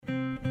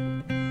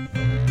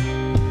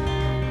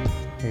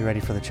you ready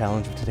for the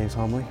challenge of today's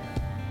homily?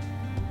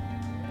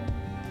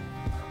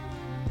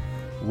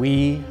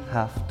 We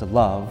have to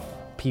love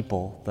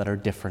people that are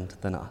different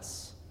than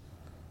us.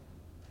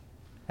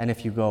 And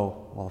if you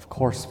go, well, of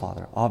course,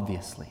 Father,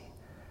 obviously,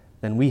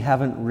 then we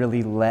haven't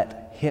really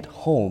hit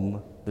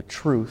home the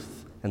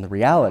truth and the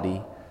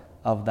reality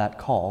of that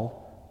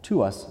call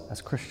to us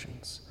as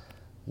Christians.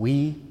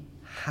 We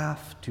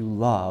have to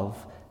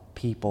love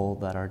people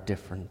that are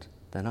different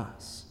than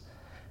us.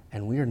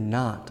 And we are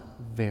not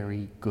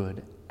very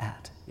good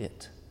at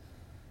it.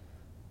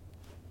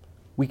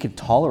 We could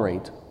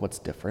tolerate what's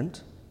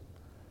different,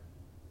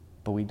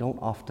 but we don't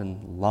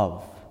often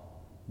love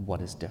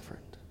what is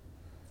different.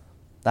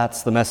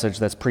 That's the message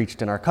that's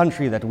preached in our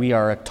country, that we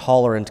are a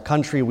tolerant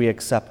country, we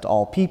accept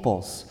all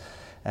peoples.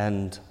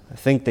 And I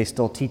think they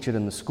still teach it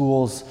in the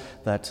schools,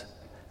 that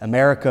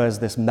America is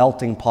this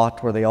melting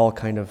pot where they all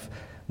kind of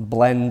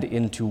blend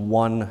into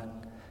one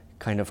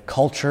kind of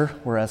culture,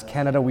 whereas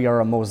Canada, we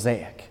are a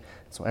mosaic.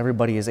 So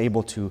everybody is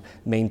able to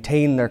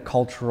maintain their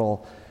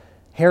cultural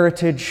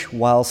heritage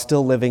while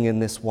still living in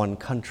this one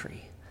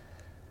country.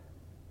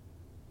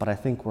 But I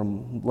think we're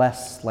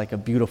less like a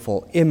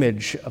beautiful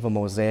image of a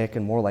mosaic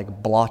and more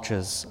like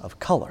blotches of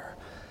color.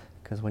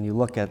 Because when you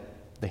look at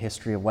the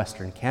history of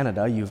Western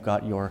Canada, you've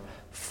got your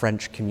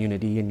French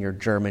community and your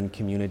German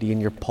community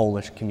and your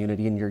Polish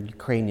community and your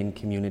Ukrainian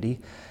community.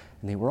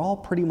 And they were all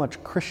pretty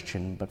much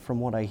Christian, but from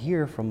what I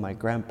hear from my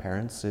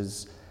grandparents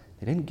is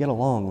they didn't get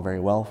along very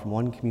well from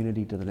one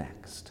community to the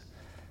next.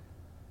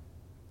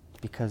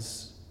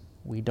 Because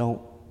we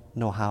don't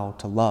know how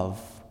to love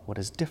what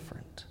is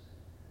different.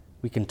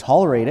 We can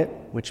tolerate it,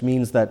 which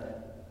means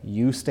that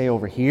you stay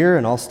over here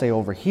and I'll stay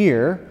over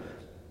here,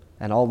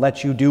 and I'll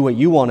let you do what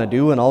you want to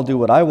do and I'll do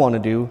what I want to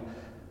do.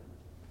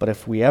 But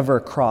if we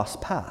ever cross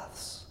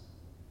paths,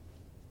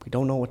 we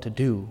don't know what to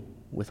do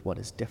with what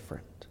is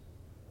different.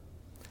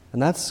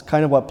 And that's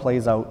kind of what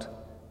plays out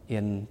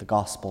in the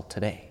gospel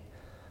today.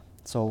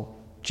 So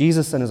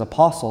Jesus and his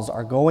apostles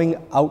are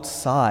going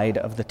outside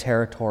of the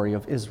territory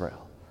of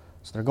Israel.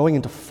 So they're going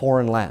into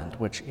foreign land,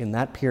 which in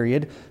that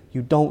period,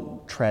 you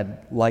don't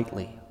tread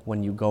lightly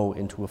when you go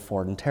into a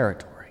foreign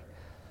territory.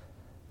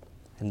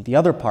 And the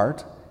other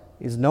part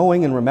is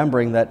knowing and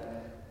remembering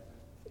that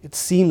it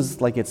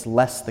seems like it's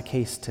less the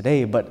case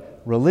today,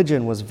 but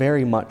religion was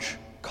very much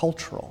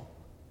cultural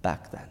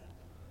back then.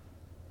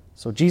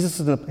 So Jesus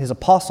and his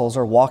apostles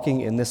are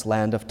walking in this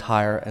land of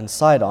Tyre and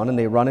Sidon, and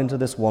they run into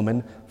this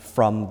woman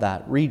from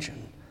that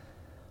region.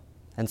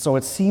 And so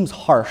it seems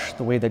harsh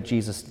the way that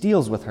Jesus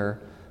deals with her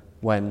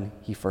when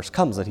he first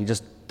comes, that he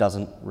just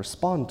doesn't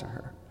respond to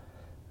her.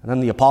 And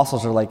then the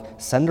apostles are like,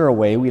 send her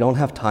away, we don't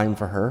have time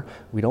for her,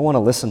 we don't want to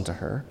listen to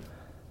her.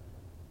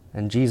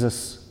 And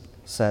Jesus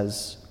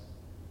says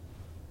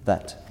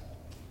that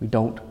we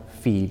don't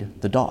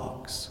feed the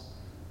dogs.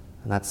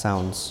 And that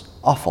sounds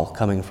awful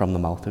coming from the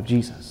mouth of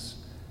Jesus.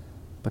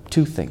 But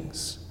two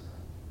things.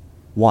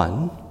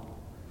 One,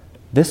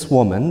 this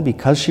woman,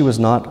 because she was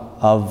not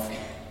of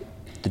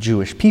the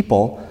Jewish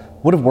people,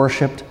 would have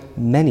worshipped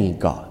many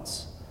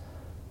gods.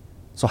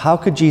 So how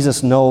could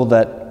Jesus know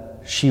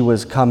that she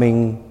was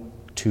coming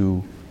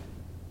to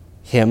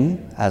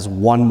him as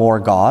one more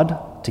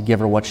God to give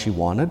her what she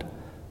wanted,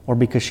 or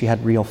because she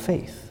had real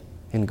faith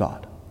in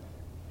God,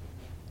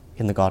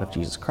 in the God of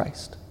Jesus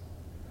Christ?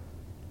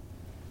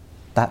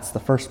 That's the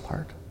first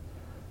part.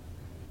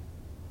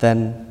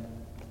 Then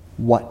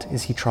what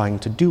is he trying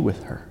to do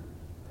with her?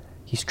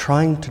 He's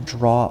trying to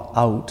draw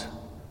out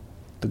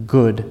the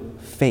good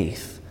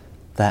faith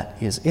that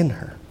is in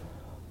her.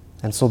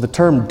 And so the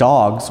term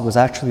dogs was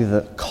actually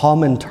the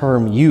common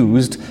term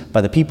used by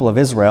the people of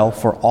Israel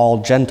for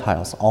all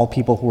Gentiles, all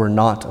people who were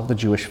not of the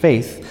Jewish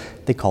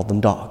faith. They called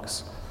them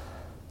dogs.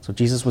 So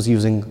Jesus was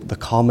using the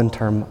common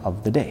term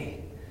of the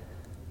day.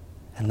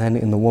 And then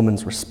in the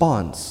woman's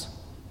response,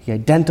 he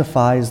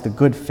identifies the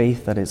good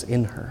faith that is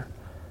in her,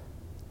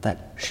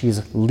 that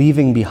she's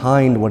leaving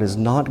behind what is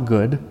not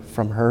good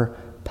from her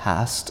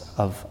past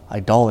of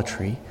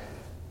idolatry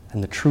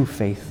and the true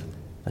faith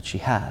that she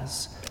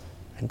has,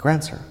 and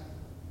grants her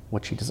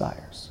what she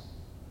desires.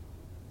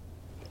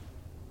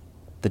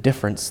 The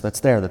difference that's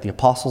there that the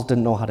apostles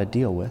didn't know how to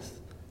deal with,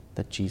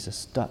 that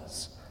Jesus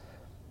does.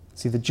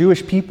 See, the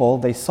Jewish people,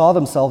 they saw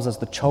themselves as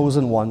the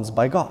chosen ones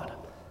by God,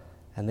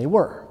 and they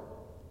were.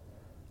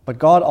 But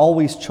God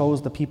always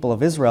chose the people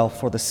of Israel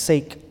for the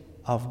sake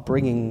of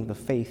bringing the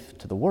faith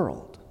to the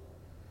world.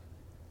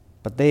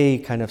 But they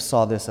kind of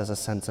saw this as a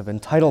sense of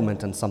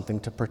entitlement and something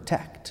to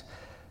protect.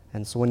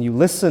 And so when you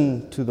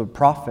listen to the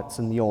prophets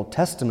in the Old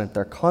Testament,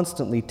 they're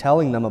constantly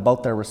telling them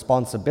about their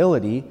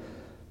responsibility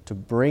to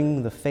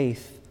bring the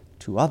faith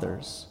to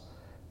others,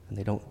 and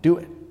they don't do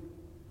it.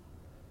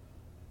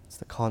 It's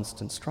the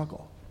constant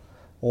struggle.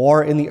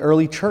 Or in the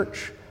early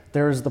church,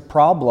 there is the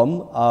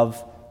problem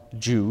of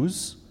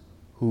Jews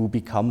who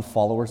become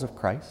followers of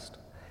Christ,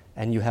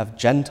 and you have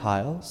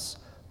Gentiles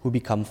who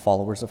become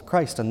followers of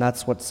Christ. And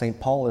that's what St.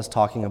 Paul is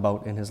talking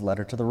about in his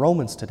letter to the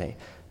Romans today.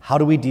 How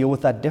do we deal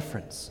with that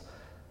difference?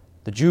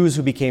 The Jews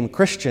who became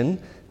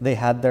Christian, they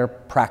had their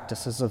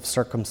practices of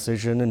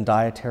circumcision and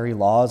dietary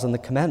laws and the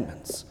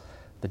commandments.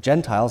 The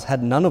Gentiles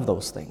had none of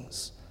those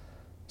things.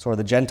 So are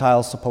the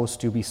Gentiles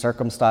supposed to be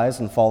circumcised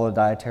and follow the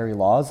dietary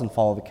laws and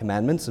follow the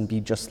commandments and be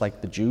just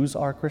like the Jews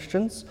are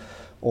Christians?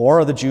 Or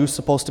are the Jews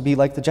supposed to be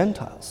like the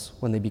Gentiles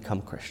when they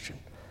become Christian?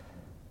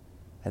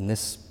 And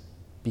this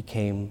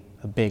became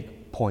a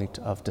big point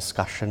of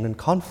discussion and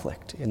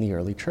conflict in the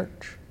early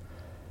church.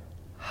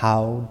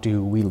 How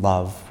do we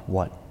love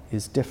what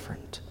is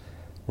different?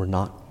 We're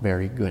not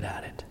very good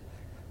at it.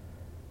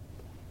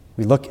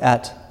 We look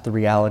at the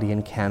reality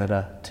in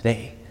Canada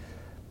today.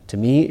 To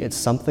me, it's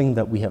something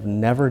that we have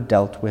never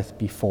dealt with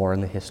before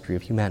in the history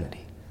of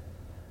humanity.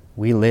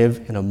 We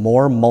live in a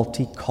more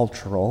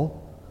multicultural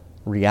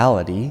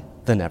reality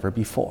than ever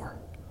before.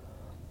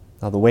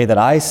 Now, the way that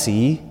I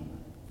see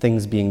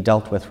things being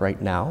dealt with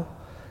right now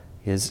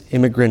is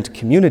immigrant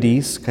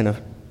communities kind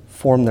of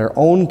form their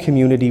own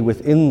community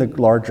within the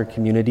larger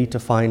community to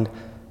find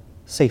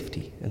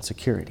safety and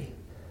security.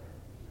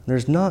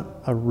 There's not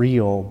a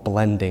real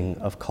blending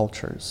of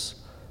cultures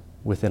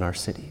within our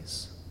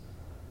cities.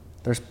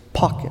 There's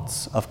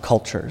pockets of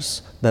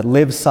cultures that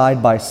live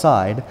side by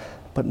side,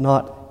 but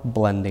not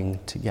blending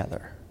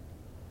together.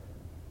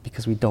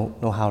 Because we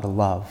don't know how to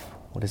love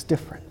what is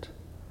different.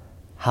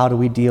 How do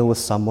we deal with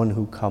someone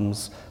who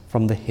comes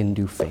from the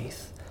Hindu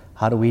faith?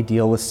 How do we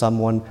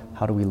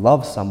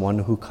love someone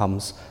who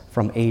comes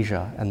from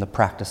Asia and the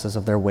practices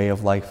of their way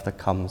of life that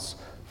comes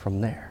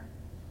from there?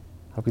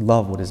 How do we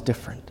love what is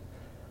different?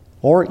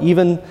 Or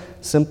even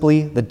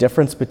simply the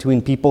difference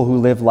between people who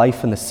live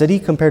life in the city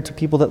compared to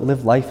people that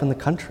live life in the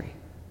country.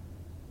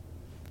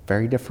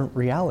 Very different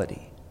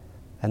reality.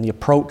 And the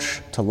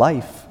approach to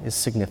life is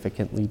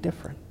significantly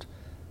different.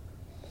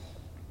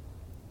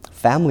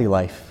 Family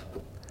life.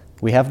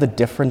 We have the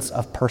difference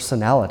of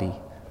personality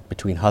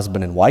between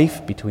husband and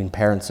wife, between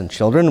parents and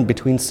children, and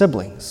between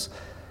siblings.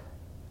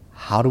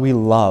 How do we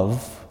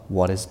love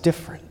what is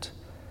different?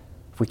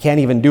 If we can't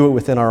even do it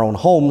within our own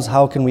homes,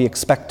 how can we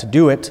expect to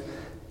do it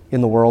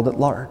in the world at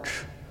large?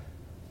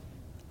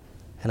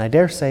 And I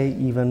dare say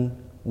even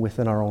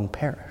within our own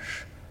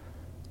parish,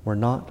 we're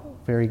not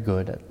very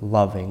good at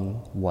loving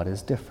what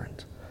is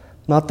different.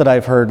 Not that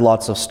I've heard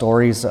lots of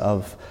stories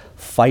of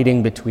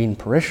fighting between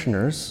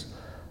parishioners,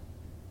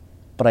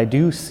 but I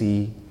do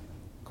see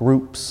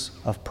groups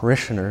of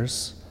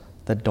parishioners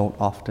that don't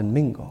often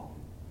mingle.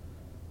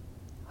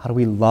 How do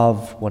we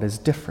love what is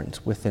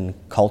different within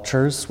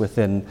cultures,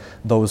 within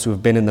those who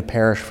have been in the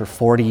parish for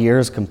 40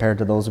 years compared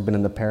to those who have been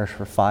in the parish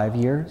for 5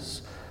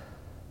 years?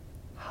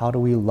 How do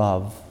we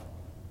love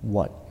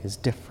what is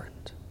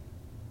different?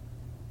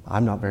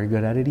 I'm not very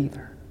good at it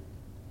either.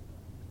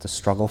 It's a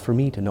struggle for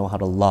me to know how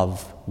to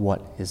love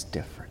what is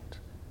different,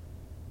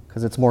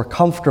 because it's more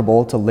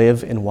comfortable to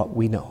live in what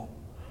we know.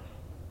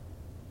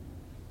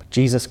 But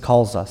Jesus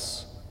calls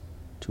us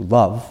to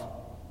love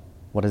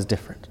what is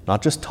different,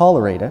 not just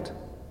tolerate it,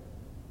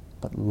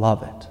 but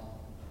love it.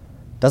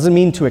 Doesn't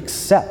mean to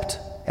accept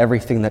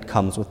everything that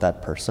comes with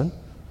that person.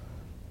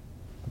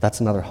 But that's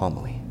another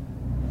homily.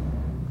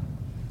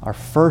 Our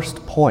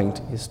first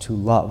point is to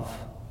love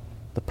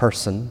the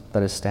person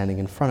that is standing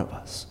in front of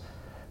us.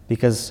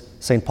 Because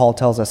St. Paul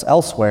tells us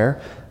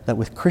elsewhere that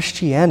with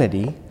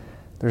Christianity,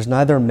 there's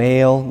neither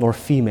male nor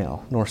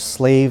female, nor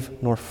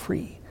slave nor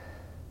free,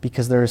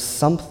 because there is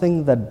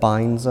something that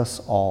binds us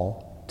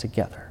all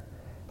together.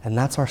 And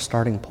that's our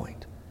starting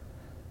point.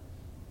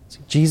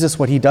 Jesus,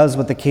 what he does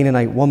with the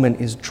Canaanite woman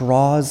is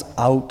draws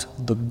out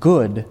the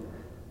good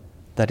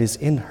that is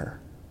in her.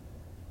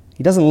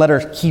 He doesn't let her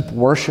keep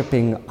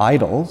worshiping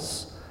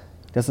idols.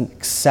 He doesn't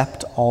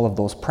accept all of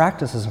those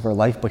practices of her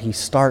life, but he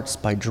starts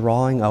by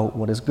drawing out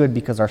what is good,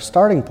 because our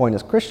starting point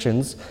as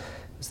Christians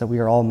is that we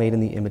are all made in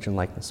the image and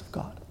likeness of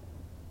God.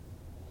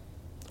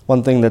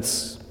 One thing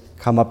that's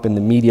come up in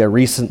the media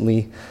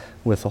recently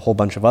with a whole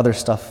bunch of other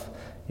stuff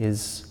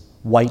is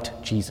white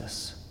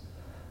Jesus,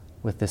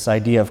 with this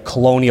idea of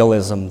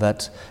colonialism,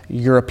 that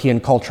European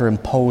culture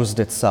imposed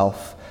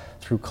itself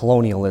through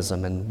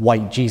colonialism, and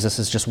white Jesus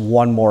is just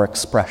one more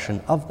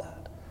expression of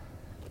that.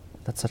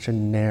 That's such a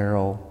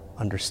narrow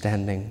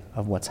understanding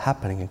of what's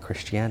happening in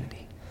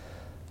Christianity.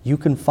 You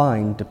can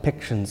find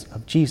depictions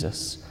of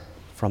Jesus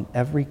from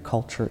every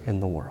culture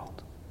in the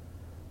world,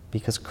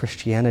 because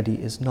Christianity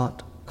is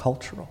not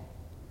cultural.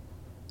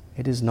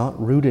 It is not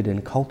rooted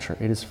in culture.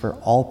 It is for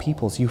all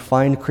peoples. You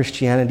find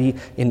Christianity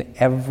in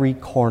every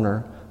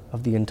corner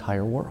of the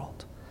entire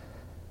world.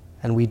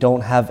 And we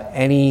don't have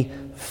any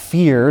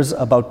fears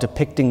about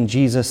depicting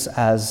Jesus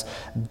as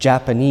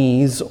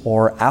Japanese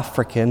or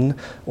African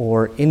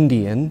or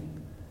Indian,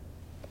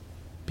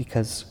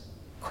 because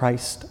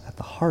Christ, at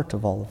the heart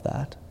of all of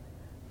that,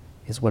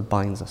 is what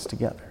binds us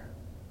together.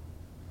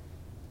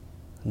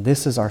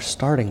 This is our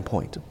starting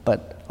point,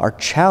 but our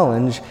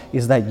challenge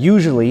is that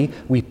usually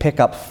we pick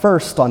up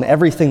first on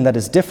everything that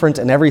is different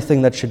and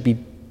everything that should be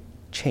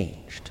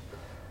changed.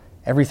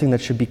 Everything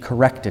that should be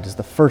corrected is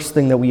the first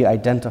thing that we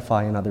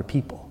identify in other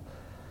people.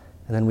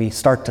 And then we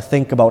start to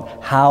think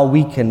about how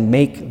we can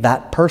make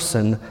that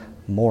person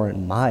more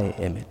in my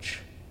image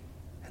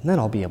and then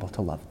I'll be able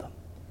to love them.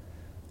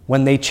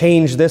 When they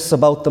change this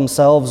about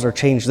themselves or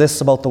change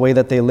this about the way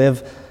that they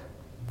live,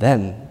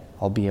 then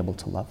I'll be able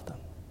to love them.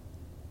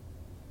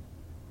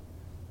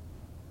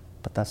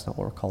 But that's not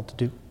what we're called to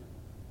do.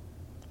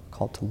 We're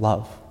called to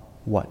love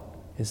what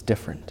is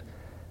different.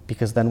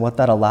 Because then what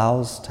that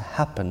allows to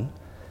happen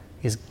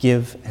is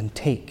give and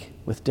take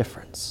with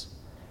difference.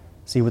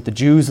 See, with the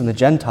Jews and the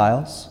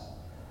Gentiles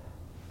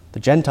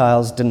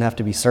didn't have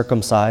to be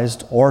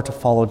circumcised or to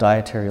follow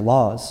dietary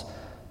laws,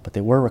 but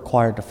they were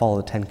required to follow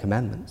the Ten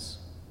Commandments.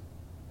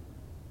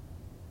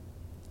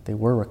 They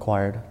were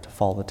required to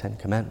follow the Ten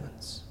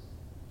Commandments.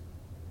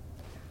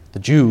 The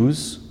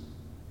Jews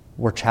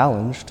were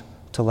challenged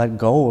to let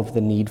go of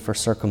the need for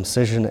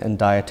circumcision and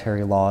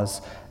dietary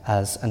laws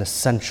as an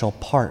essential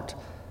part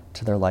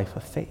to their life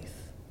of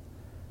faith.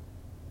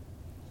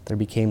 There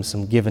became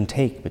some give and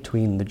take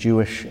between the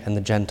Jewish and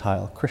the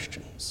Gentile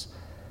Christians.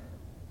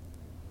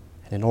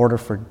 And in order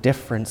for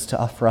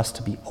us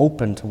to be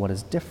open to what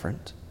is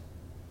different,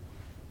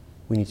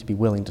 we need to be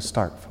willing to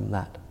start from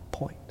that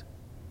point.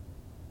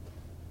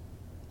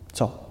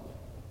 So,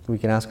 we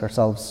can ask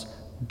ourselves,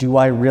 do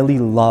I really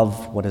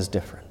love what is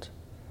different?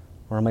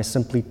 Or am I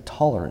simply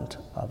tolerant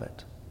of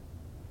it?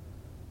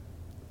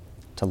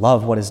 To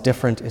love what is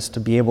different is to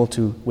be able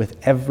to, with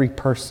every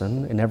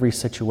person, in every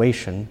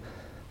situation,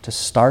 to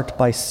start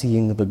by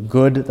seeing the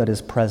good that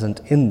is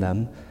present in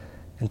them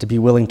and to be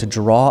willing to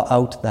draw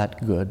out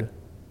that good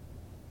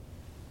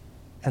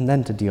and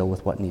then to deal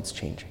with what needs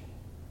changing.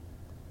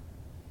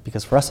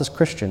 Because for us as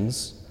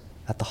Christians,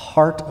 at the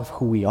heart of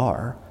who we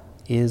are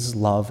is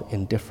love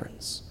and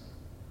difference.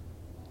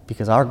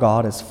 Because our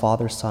God is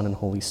Father, Son, and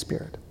Holy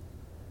Spirit.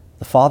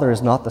 The Father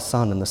is not the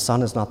Son, and the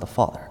Son is not the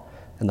Father.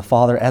 And the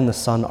Father and the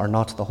Son are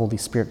not the Holy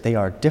Spirit. They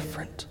are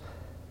different,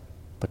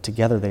 but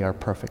together they are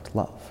perfect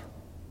love,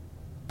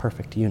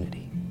 perfect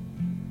unity.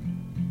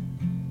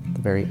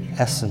 The very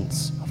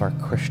essence of our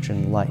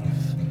Christian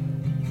life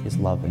is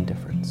love and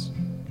difference.